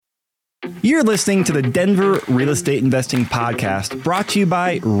You're listening to the Denver Real Estate Investing Podcast, brought to you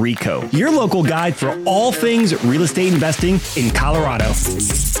by RECO, your local guide for all things real estate investing in Colorado.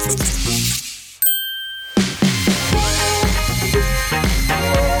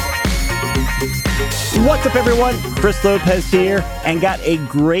 What's up, everyone? Chris Lopez here, and got a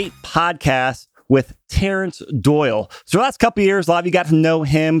great podcast with Terrence Doyle. So the last couple of years, a lot of you got to know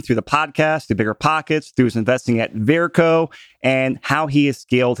him through the podcast, through Bigger Pockets, through his investing at Verco, and how he has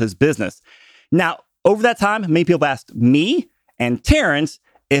scaled his business. Now, over that time, many people have asked me and Terrence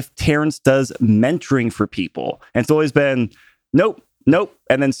if Terrence does mentoring for people. And it's always been, nope.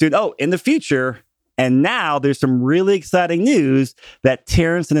 And then soon, in the future. And now there's some really exciting news that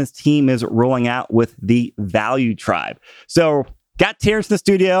Terrence and his team is rolling out with the Value Tribe. So got Terrence in the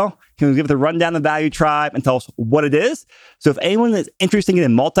studio. Can give the rundown of the Value Tribe and tell us what it is. So if anyone is interested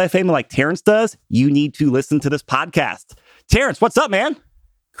in multifamily like Terrence does, you need to listen to this podcast. Terrence, what's up, man?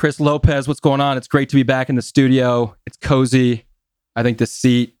 Chris Lopez, what's going on? It's great to be back in the studio. It's cozy. I think the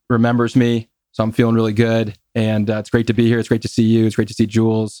seat remembers me, so I'm feeling really good. And it's great to be here. It's great to see you. It's great to see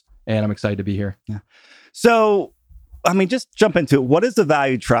Jules. And I'm excited to be here. Yeah. So, just jump into it. What is the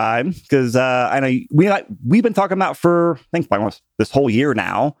Value Tribe? Because I know we've been talking about for, I think, almost this whole year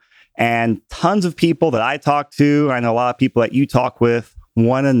now. And tons of people that I talk to, I know a lot of people that you talk with,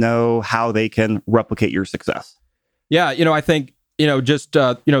 want to know how they can replicate your success. Yeah, I think,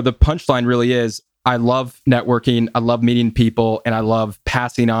 the punchline really is, I love networking, I love meeting people, and I love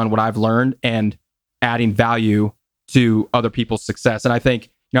passing on what I've learned and adding value to other people's success. And I think,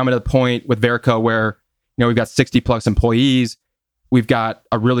 I'm at a point with Verco where, we've got 60 plus employees, we've got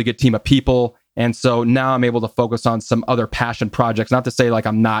a really good team of people. And so now I'm able to focus on some other passion projects. Not to say like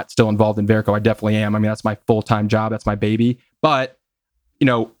I'm not still involved in Verco. I definitely am. That's my full-time job. That's my baby. But,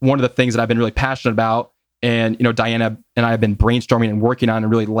 one of the things that I've been really passionate about, and, Diana and I have been brainstorming and working on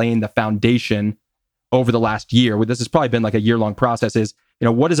and really laying the foundation over the last year. This has probably been like a year-long process is,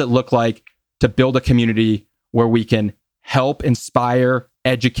 what does it look like to build a community where we can help, inspire,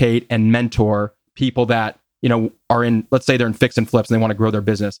 educate, and mentor people that, are in, let's say they're in fix and flips and they want to grow their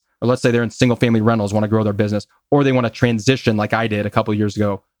business, or let's say they're in single family rentals, want to grow their business, or they want to transition like I did a couple of years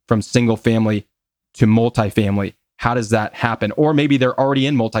ago from single family to multifamily. How does that happen? Or maybe they're already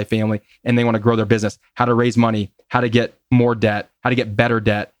in multifamily and they want to grow their business, how to raise money, how to get more debt, how to get better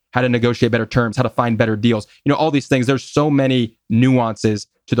debt, how to negotiate better terms, how to find better deals, all these things. There's so many nuances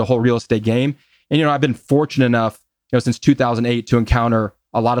to the whole real estate game. And, I've been fortunate enough, since 2008 to encounter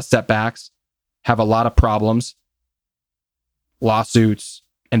a lot of setbacks, have a lot of problems, lawsuits,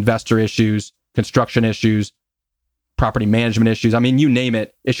 investor issues, construction issues, property management issues. You name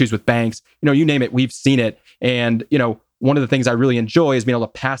it, issues with banks, you name it, we've seen it. And, one of the things I really enjoy is being able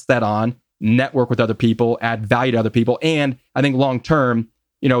to pass that on, network with other people, add value to other people. And I think long-term,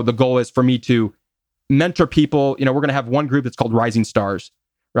 the goal is for me to mentor people. We're going to have one group that's called Rising Stars,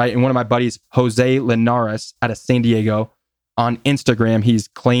 right? And one of my buddies, Jose Linares out of San Diego, on Instagram, he's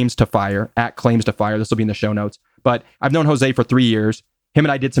Claims to Fire, at Claims to Fire. This will be in the show notes. But I've known Jose for 3 years. Him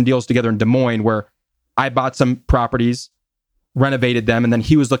and I did some deals together in Des Moines where I bought some properties, renovated them, and then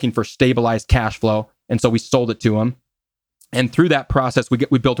he was looking for stabilized cash flow. And so we sold it to him. And through that process, we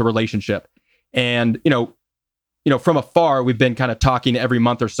built a relationship. And, from afar, we've been kind of talking every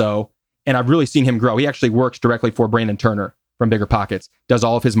month or so. And I've really seen him grow. He actually works directly for Brandon Turner from Bigger Pockets, does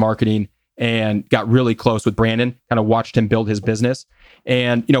all of his marketing, and got really close with Brandon, kind of watched him build his business.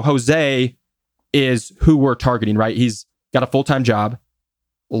 And, Jose is who we're targeting, right? He's got a full-time job,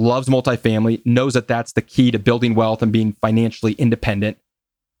 loves multifamily, knows that that's the key to building wealth and being financially independent,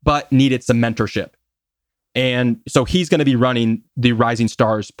 but needed some mentorship. And so he's going to be running the Rising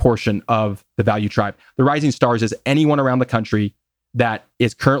Stars portion of the Value Tribe. The Rising Stars is anyone around the country that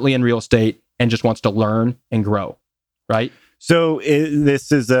is currently in real estate and just wants to learn and grow, right? So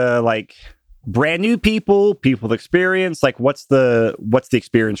this is brand new people with experience. Like what's the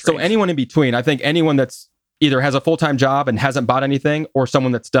experience range? So anyone in between. I think anyone that's either has a full-time job and hasn't bought anything, or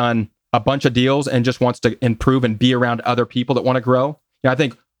someone that's done a bunch of deals and just wants to improve and be around other people that want to grow. I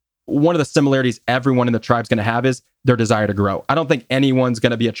think one of the similarities everyone in the tribe is going to have is their desire to grow. I don't think anyone's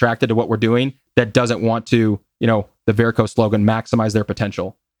going to be attracted to what we're doing that doesn't want to, the Verco slogan, maximize their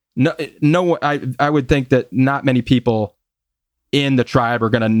potential. No, I would think that not many people in the tribe are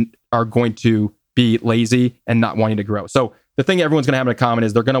going to be lazy and not wanting to grow. So the thing everyone's going to have in common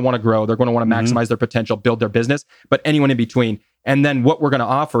is they're going to want to grow. They're going to want to maximize their potential, build their business, but anyone in between. And then what we're going to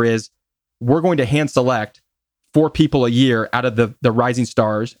offer is we're going to hand select 4 people a year out of the Rising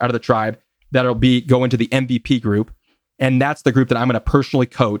Stars, out of the tribe, that'll go into the MVP group. And that's the group that I'm going to personally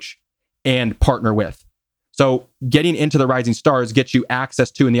coach and partner with. So getting into the Rising Stars gets you access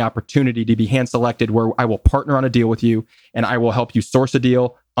to and the opportunity to be hand selected, where I will partner on a deal with you and I will help you source a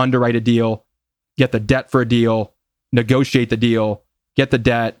deal, underwrite a deal, get the debt for a deal, negotiate the deal, get the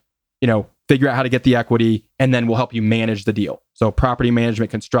debt, figure out how to get the equity, and then we'll help you manage the deal. So property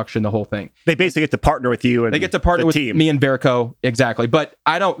management, construction, the whole thing. They basically get to partner with you, and they get to partner with team. Me and Verico, exactly. But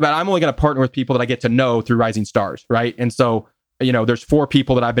I'm only going to partner with people that I get to know through Rising Stars, right? And so, there's 4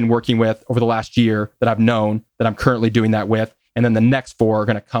 people that I've been working with over the last year that I've known that I'm currently doing that with, and then the next 4 are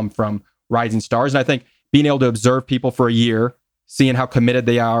going to come from Rising Stars. And I think being able to observe people for a year, seeing how committed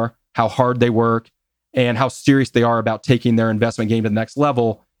they are, how hard they work, and how serious they are about taking their investment game to the next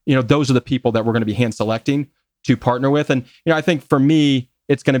level, those are the people that we're going to be hand selecting to partner with. And, I think for me,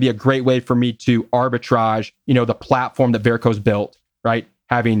 it's going to be a great way for me to arbitrage, the platform that Verico's built, right?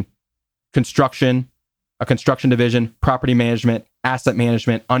 Having a construction division, property management, asset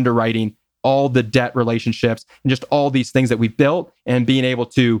management, underwriting, all the debt relationships, and just all these things that we've built, and being able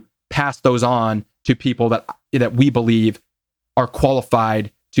to pass those on to people that we believe are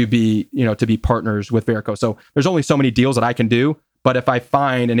qualified to be partners with Verico. So there's only so many deals that I can do, but if I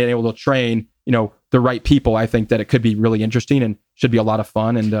find and able to train, the right people, I think that it could be really interesting and should be a lot of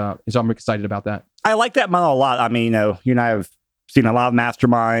fun. And so I'm excited about that. I like that model a lot. I mean, you and I have seen a lot of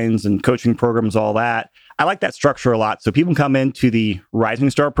masterminds and coaching programs, all that. I like that structure a lot. So people come into the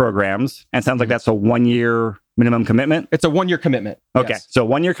Rising Star programs, and it sounds like that's a 1-year minimum commitment. It's a 1-year commitment. Okay. Yes. So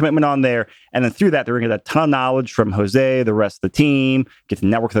 1-year commitment on there. And then through that, they're going to get a ton of knowledge from Jose, the rest of the team, get to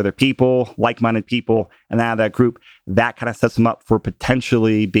network with other people, like-minded people. And out of that group, that kind of sets them up for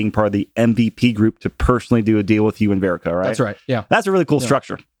potentially being part of the MVP group to personally do a deal with you and Verico, right? That's right. Yeah. That's a really cool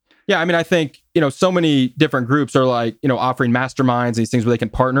structure. Yeah, I mean, I think, so many different groups are like, offering masterminds, these things where they can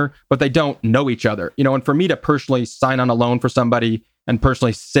partner, but they don't know each other. And for me to personally sign on a loan for somebody and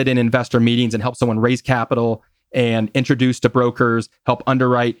personally sit in investor meetings and help someone raise capital and introduce to brokers, help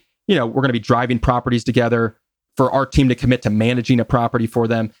underwrite, we're going to be driving properties together, for our team to commit to managing a property for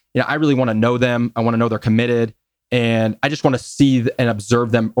them. I really want to know them. I want to know they're committed. And I just want to see and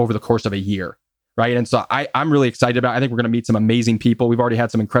observe them over the course of a year. Right. And so I'm really excited about it. I think we're going to meet some amazing people. We've already had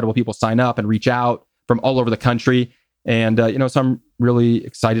some incredible people sign up and reach out from all over the country. And, so I'm really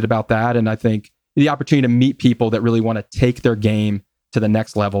excited about that. And I think the opportunity to meet people that really want to take their game to the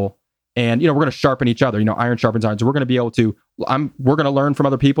next level. And, we're going to sharpen each other, iron sharpens iron. So we're going to be able to, we're going to learn from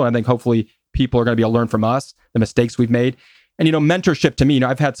other people. And I think hopefully people are going to be able to learn from us, the mistakes we've made. And, mentorship to me,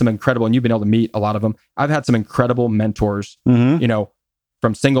 I've had some incredible, and you've been able to meet a lot of them. I've had some incredible mentors,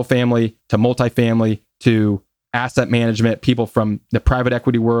 from single family to multifamily to asset management, people from the private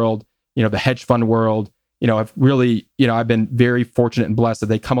equity world, the hedge fund world, I've really, I've been very fortunate and blessed that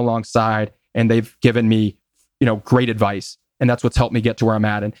they come alongside and they've given me, great advice. And that's what's helped me get to where I'm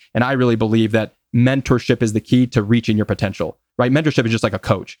at. And I really believe that mentorship is the key to reaching your potential, right? Mentorship is just like a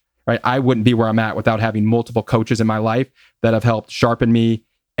coach, right? I wouldn't be where I'm at without having multiple coaches in my life that have helped sharpen me,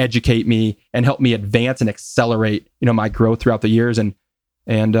 educate me, and help me advance and accelerate, my growth throughout the years. And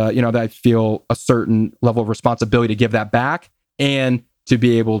that I feel a certain level of responsibility to give that back and to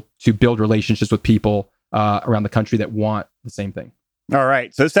be able to build relationships with people around the country that want the same thing. All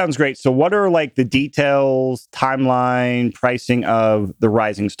right. So this sounds great. So what are like the details, timeline, pricing of the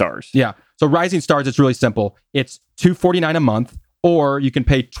Rising Stars? Yeah. So Rising Stars, it's really simple. It's $249 a month, or you can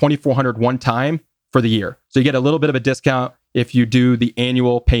pay $2,400 one time for the year. So you get a little bit of a discount if you do the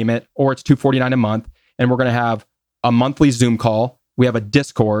annual payment, or it's $249 a month. And we're going to have a monthly Zoom call. We have a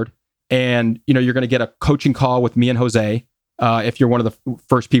Discord, and you're going to get a coaching call with me and Jose if you're one of the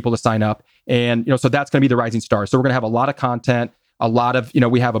first people to sign up. And so that's going to be the Rising Stars. So we're going to have a lot of content, a lot of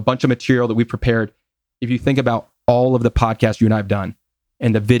we have a bunch of material that we've prepared. If you think about all of the podcasts you and I've done,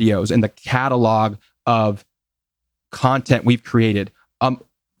 and the videos, and the catalog of content we've created,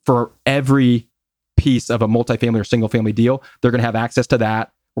 for every piece of a multifamily or single family deal, they're going to have access to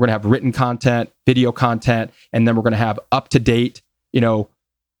that. We're going to have written content, video content, and then we're going to have up to date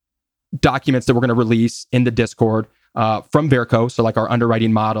documents that we're going to release in the Discord from Verico. So like our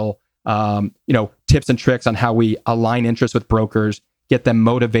underwriting model, tips and tricks on how we align interests with brokers, get them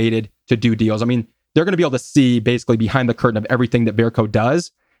motivated to do deals. I mean, they're going to be able to see basically behind the curtain of everything that Verico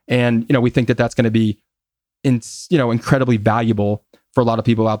does. And, we think that that's going to be, incredibly valuable for a lot of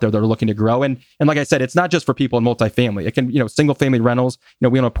people out there that are looking to grow. And like I said, it's not just for people in multifamily. It can, single family rentals,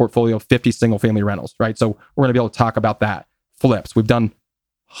 we own a portfolio of 50 single family rentals, right? So we're going to be able to talk about that. Flips. We've done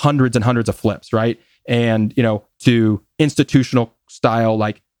hundreds and hundreds of flips, right? And, to institutional style,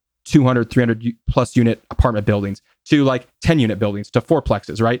 like 200, 300 plus unit apartment buildings, to like 10 unit buildings, to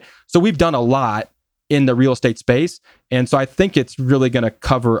fourplexes, right? So we've done a lot in the real estate space. And so I think it's really going to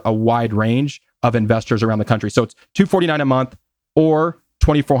cover a wide range of investors around the country. So it's $249 a month or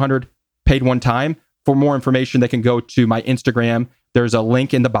 $2,400 paid one time. For more information, they can go to my Instagram. There's a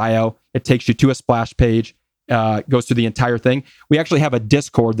link in the bio. It takes you to a splash page, goes through the entire thing. We actually have a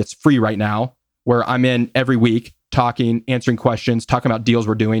Discord that's free right now where I'm in every week talking, answering questions, talking about deals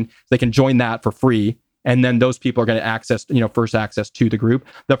we're doing. So they can join that for free. And then those people are going to access, first access to the group.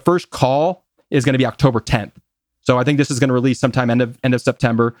 The first call is going to be October 10th. So I think this is going to release sometime end of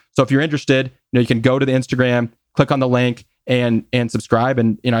September. So if you're interested, you can go to the Instagram, click on the link and subscribe.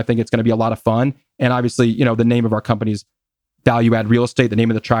 And, I think it's going to be a lot of fun. And obviously, the name of our company is Value Add Real Estate. The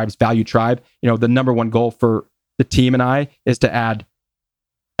name of the tribe is Value Tribe. The number one goal for the team and I is to add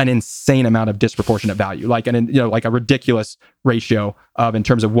an insane amount of disproportionate value, like a ridiculous ratio of, in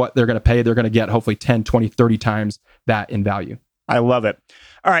terms of what they're going to pay, they're going to get hopefully 10, 20, 30 times that in value. I love it.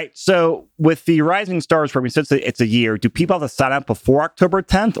 All right. So with the Rising Stars program, since it's a year, do people have to sign up before October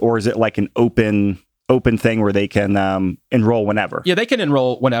 10th, or is it like an open thing where they can enroll whenever? Yeah, they can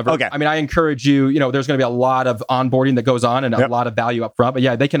enroll whenever. Okay. I mean, I encourage you, there's going to be a lot of onboarding that goes on and a lot of value up front, but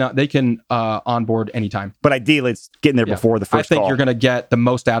yeah, they can onboard anytime. But ideally it's getting there before the first call. I think you're going to get the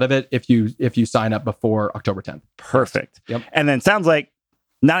most out of it if you sign up before October 10th. Perfect. Yep. And then sounds like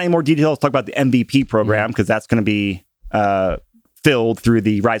not any more details. Talk about the MVP program, because that's going to be filled through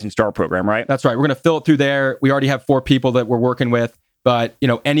the Rising Star program, right? That's right. We're going to fill it through there. We already have 4 people that we're working with. But,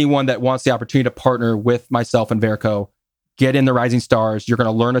 anyone that wants the opportunity to partner with myself and Verco, get in the Rising Stars. You're going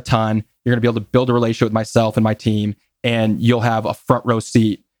to learn a ton. You're going to be able to build a relationship with myself and my team, and you'll have a front row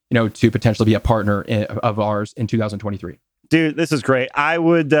seat, to potentially be a partner of ours in 2023. Dude, this is great. I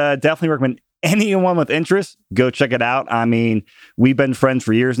would definitely recommend anyone with interest, go check it out. I mean, we've been friends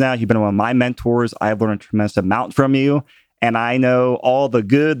for years now. You've been one of my mentors. I've learned a tremendous amount from you. And I know all the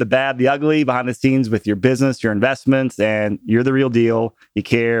good, the bad, the ugly behind the scenes with your business, your investments, and you're the real deal. You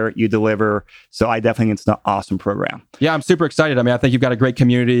care, you deliver. So I definitely think it's an awesome program. Yeah, I'm super excited. I mean, I think you've got a great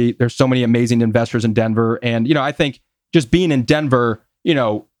community. There's so many amazing investors in Denver. And, I think just being in Denver,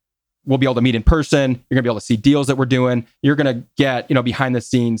 we'll be able to meet in person. You're going to be able to see deals that we're doing. You're going to get, behind the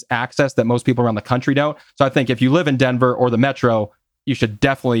scenes access that most people around the country don't. So I think if you live in Denver or the metro, you should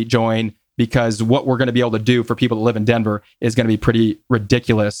definitely join, because what we're going to be able to do for people that live in Denver is going to be pretty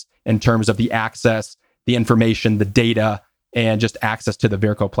ridiculous in terms of the access, the information, the data, and just access to the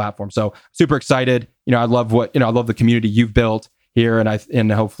Verco platform. So super excited. I love I love the community you've built here,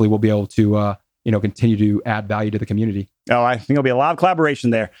 and hopefully we'll be able to continue to add value to the community. Oh, I think there'll be a lot of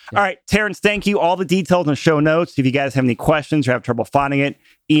collaboration there. Yeah. All right, Terrence, thank you. All the details in the show notes. If you guys have any questions or have trouble finding it,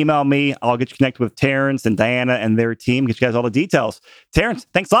 email me. I'll get you connected with Terrence and Diana and their team. Get you guys all the details. Terrence,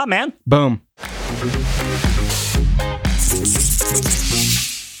 thanks a lot, man. Boom.